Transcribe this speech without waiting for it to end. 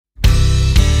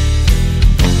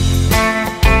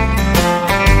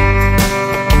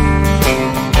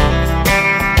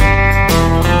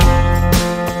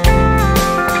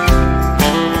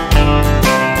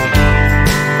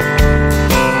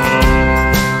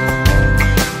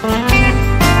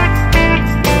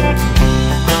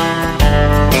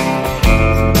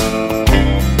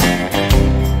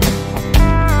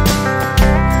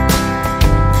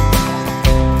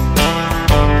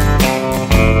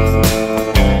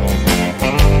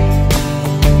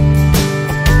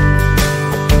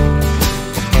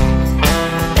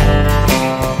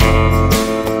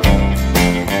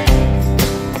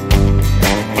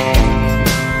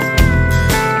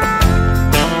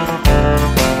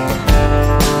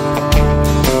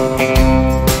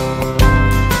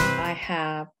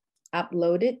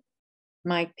uploaded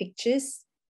my pictures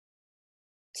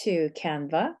to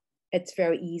Canva. It's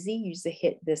very easy. You just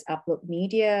hit this upload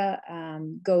media,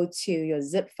 go to your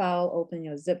zip file, open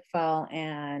your zip file,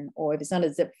 or if it's not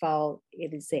a zip file,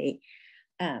 it is a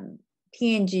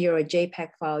PNG or a JPEG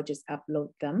file, just upload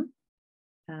them.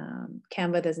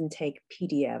 Canva doesn't take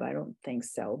PDF, I don't think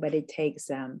so, but it takes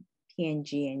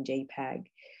PNG and JPEG.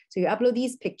 So you upload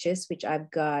these pictures, which I've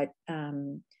got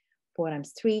 4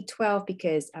 times 3, 12,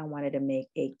 because I wanted to make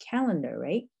a calendar,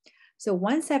 right? So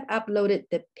once I've uploaded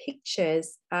the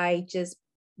pictures, I just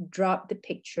drop the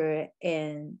picture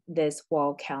in this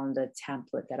wall calendar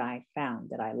template that I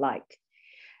found that I like.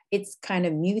 It's kind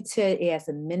of muted. It has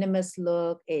a minimalist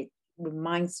look. It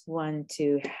reminds one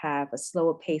to have a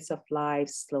slower pace of life,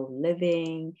 slow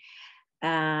living.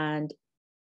 And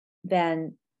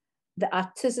then the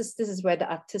artistic, this is where the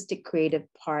artistic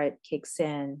creative part kicks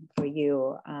in for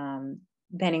you,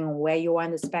 depending on where you are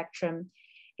in the spectrum.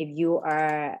 If you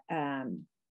are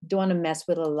don't want to mess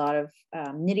with a lot of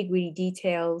nitty-gritty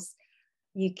details,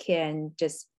 you can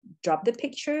just drop the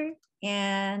picture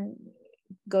and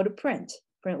go to print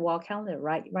wall calendar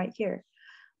right here.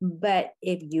 But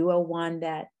if you are one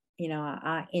that, you know,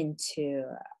 are into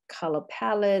color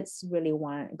palettes, really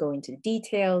want to go into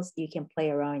details, you can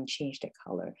play around and change the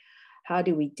color. How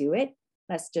do we do it?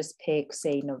 Let's just pick,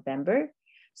 say, November.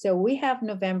 So we have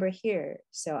November here.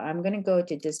 So I'm going to go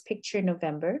to this picture,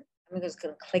 November. I'm just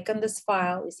going to click on this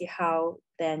file. You see how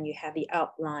then you have the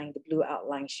outline, the blue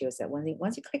outline shows that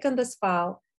once you click on this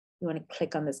file, you want to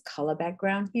click on this color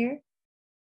background here.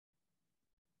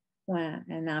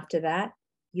 And after that,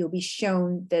 you'll be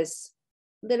shown this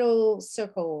little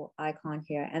circle icon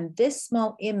here. And this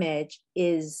small image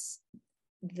is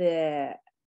the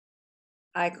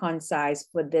icon size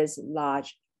for this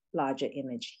larger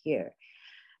image here.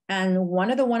 And one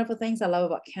of the wonderful things I love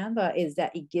about Canva is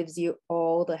that it gives you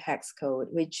all the hex code,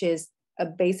 which is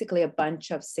basically a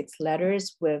bunch of 6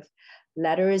 letters with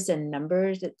letters and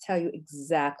numbers that tell you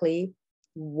exactly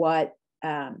what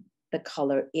the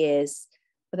color is,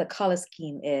 what the color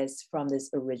scheme is from this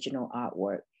original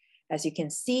artwork. As you can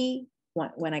see,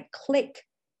 when I click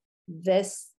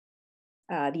this,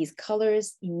 these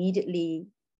colors, immediately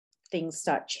things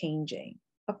start changing.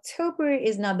 October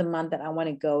is not the month that I want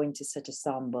to go into such a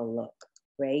somber look,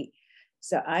 right?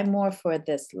 So I'm more for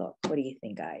this look. What do you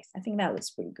think, guys? I think that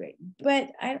looks pretty great, but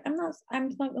I'm not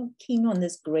keen on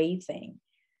this gray thing.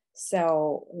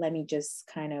 So let me just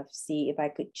kind of see if I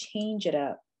could change it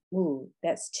up. Ooh,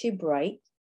 that's too bright.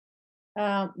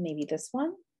 Maybe this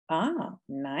one. Ah,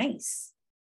 nice,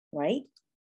 right?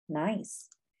 Nice.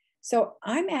 So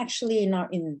I'm actually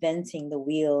not inventing the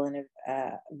wheel and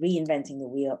reinventing the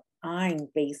wheel. I'm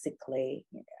basically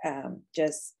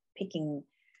just picking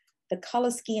the color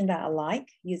scheme that I like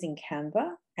using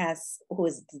Canva as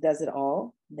does it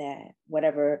all. That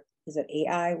whatever is it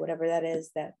AI, whatever that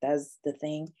is that does the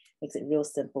thing, makes it real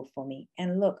simple for me.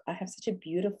 And look, I have such a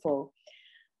beautiful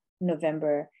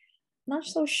November. Not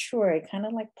so sure. It kind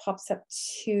of like pops up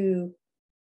too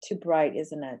bright,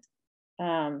 isn't it?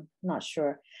 Not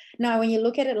sure. Now, when you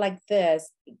look at it like this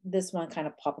one kind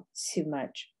of popped up too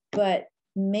much, but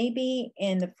maybe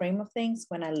in the frame of things,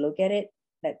 when I look at it,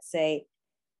 let's say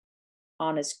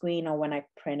on a screen or when I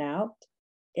print out,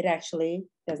 it actually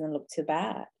doesn't look too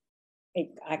bad.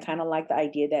 I kind of like the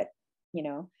idea that, you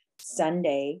know,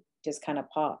 Sunday just kind of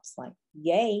pops like,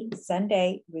 yay,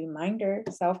 Sunday, reminder,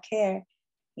 self-care,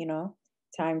 you know,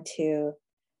 time to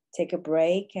take a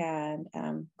break and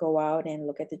go out and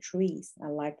look at the trees. I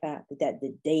like that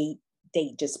the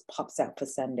date just pops out for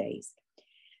Sundays.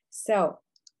 So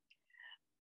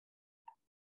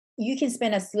you can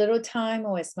spend as little time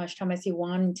or as much time as you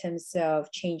want in terms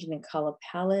of changing the color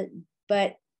palette,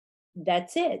 but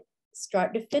that's it,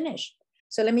 start to finish.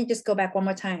 So let me just go back one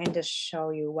more time and just show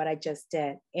you what I just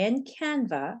did. In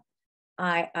Canva,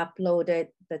 I uploaded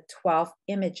the 12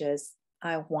 images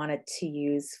I wanted to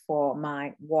use for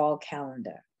my wall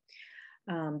calendar.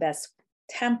 That's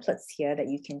templates here that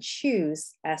you can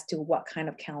choose as to what kind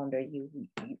of calendar you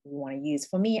want to use.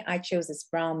 For me, I chose this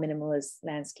brown minimalist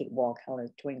landscape wall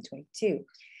calendar 2022.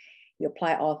 You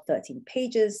apply all 13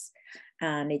 pages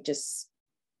and it just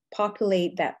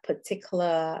populate that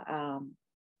particular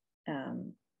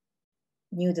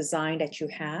new design that you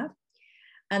have.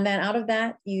 And then out of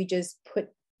that, you just put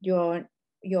your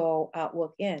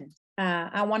artwork in.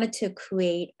 I wanted to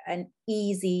create an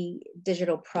easy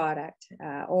digital product,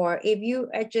 or if you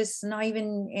are just not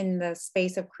even in the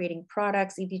space of creating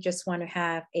products, if you just want to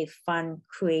have a fun,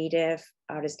 creative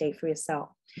artist day for yourself.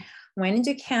 Went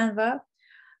into Canva,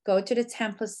 go to the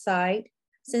template side,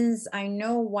 since I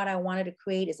know what I wanted to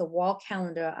create is a wall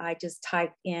calendar, I just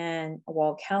typed in a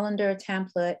wall calendar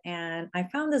template, and I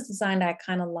found this design that I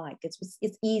kind of like.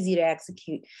 It's easy to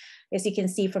execute. As you can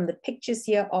see from the pictures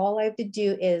here, all I have to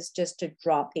do is just to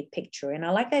drop a picture. And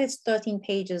I like that it's 13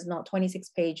 pages, not 26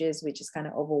 pages, which is kind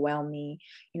of overwhelming.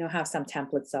 You know how some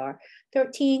templates are.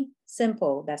 13,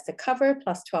 simple. That's the cover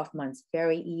plus 12 months,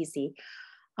 very easy.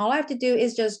 All I have to do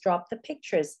is just drop the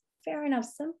pictures. Fair enough,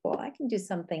 simple. I can do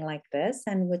something like this,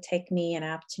 and it would take me an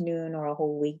afternoon or a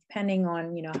whole week, depending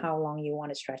on, you know, how long you want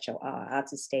to stretch out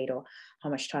to state or how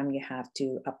much time you have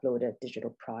to upload a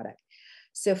digital product.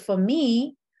 So for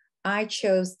me, I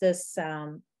chose this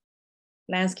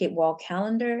landscape wall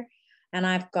calendar, and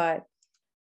I've got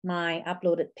my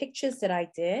uploaded pictures that I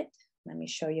did. Let me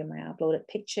show you my uploaded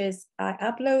pictures. I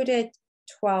uploaded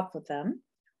 12 of them,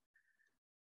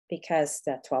 because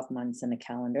there are 12 months in the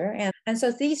calendar. And so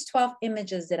these 12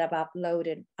 images that I've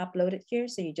uploaded here,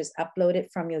 so you just upload it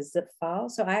from your zip file.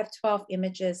 So I have 12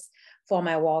 images for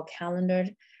my wall calendar.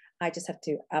 I just have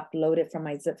to upload it from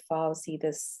my zip file. See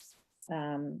this,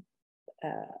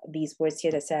 these words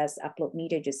here that says upload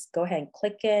media, just go ahead and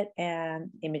click it and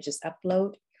images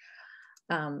upload,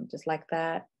 just like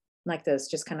that, like this,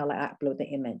 just kind of like upload the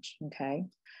image, okay?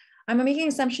 I'm making an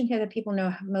assumption here that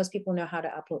most people know how to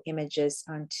upload images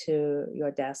onto your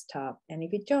desktop. And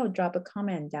if you don't, drop a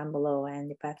comment down below.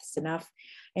 And if that's enough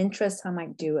interest, I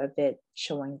might do a bit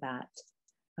showing that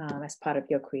as part of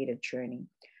your creative journey.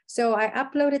 So I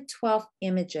uploaded 12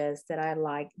 images that I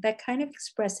like, that kind of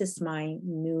expresses my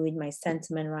mood, my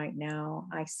sentiment right now.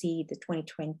 I see the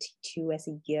 2022 as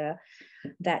a year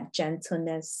that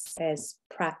gentleness is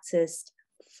practiced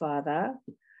further,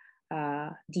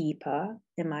 deeper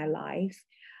in my life.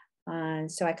 And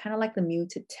so I kind of like the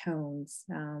muted tones.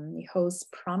 It holds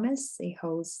promise, it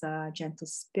holds gentle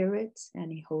spirit,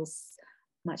 and it holds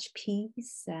much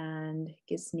peace, and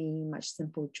gives me much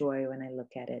simple joy when I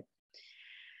look at it.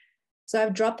 So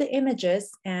I've dropped the images,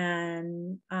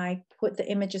 and I put the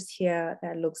images here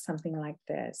that look something like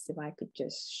this. If I could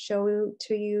just show it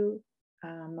to you,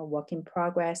 a work in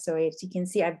progress. So as you can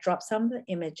see, I've dropped some of the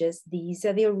images. These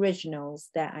are the originals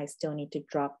that I still need to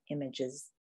drop images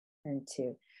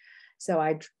into.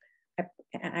 So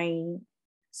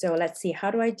so let's see, how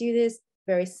do I do this?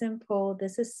 Very simple.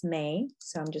 This is May.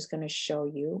 So I'm just going to show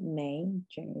you May,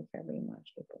 January, February,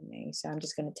 March, April, May. So I'm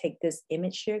just going to take this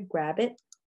image here, grab it,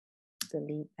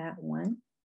 delete that one,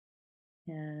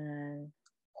 and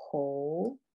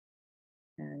hold,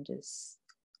 and just,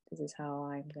 this is how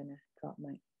I'm going to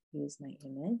use my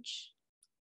image.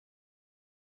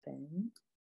 Then,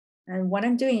 and what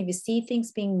I'm doing, if you see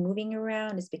things moving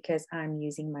around, is because I'm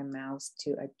using my mouse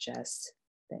to adjust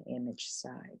the image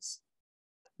size.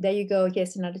 There you go.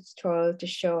 Here's another tutorial to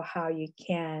show how you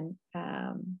can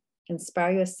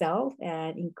inspire yourself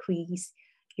and increase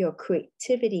your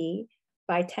creativity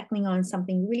by tackling on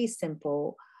something really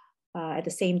simple, at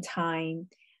the same time,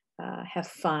 have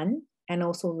fun, and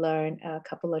also learn a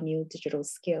couple of new digital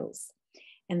skills.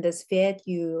 In this vid,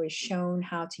 you are shown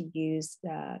how to use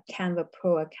the Canva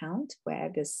Pro account,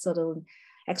 where there's certain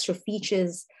extra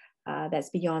features that's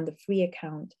beyond the free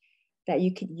account that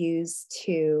you could use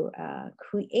to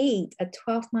create a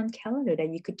 12-month calendar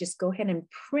that you could just go ahead and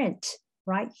print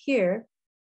right here,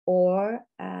 or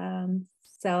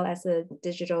sell as a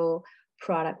digital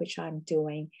product, which I'm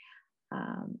doing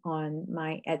on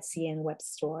my Etsy and web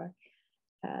store.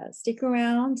 Stick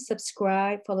around,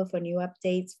 subscribe, follow for new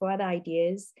updates, for other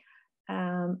ideas.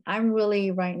 I'm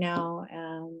really right now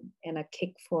in a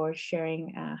kick for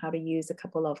sharing how to use a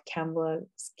couple of Canva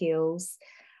skills.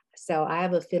 So I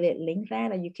have an affiliate link there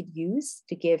that you could use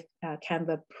to give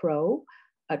Canva Pro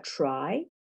a try.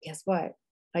 Guess what?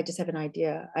 I just have an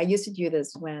idea. I used to do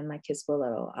this when my kids were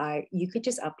little. You could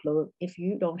just upload, if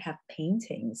you don't have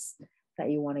paintings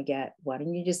that you want to get, why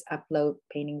don't you just upload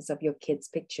paintings of your kids'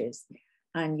 pictures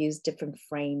and use different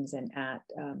frames and add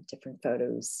different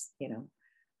photos, you know.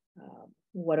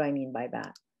 What do I mean by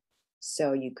that?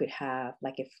 So you could have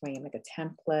like a frame, like a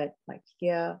template, like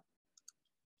here,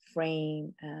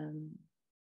 frame.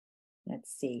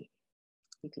 Let's see,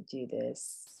 you could do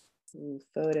this.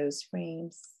 Photos,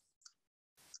 frames.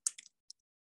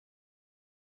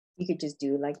 You could just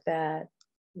do like that,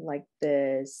 like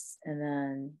this, and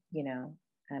then, you know,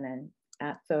 and then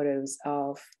add photos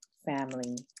of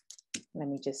family. Let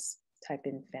me just type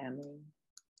in family.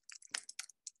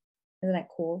 Isn't that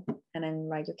cool? And then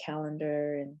write your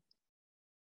calendar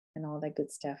and all that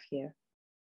good stuff here.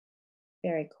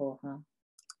 Very cool,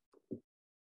 huh?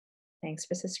 Thanks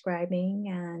for subscribing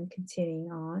and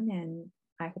continuing on. And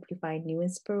I hope you find new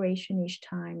inspiration each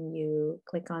time you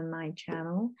click on my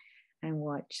channel. and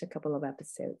watch a couple of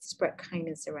episodes. Spread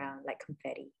kindness around like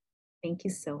confetti. Thank you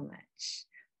so much.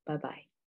 Bye-bye.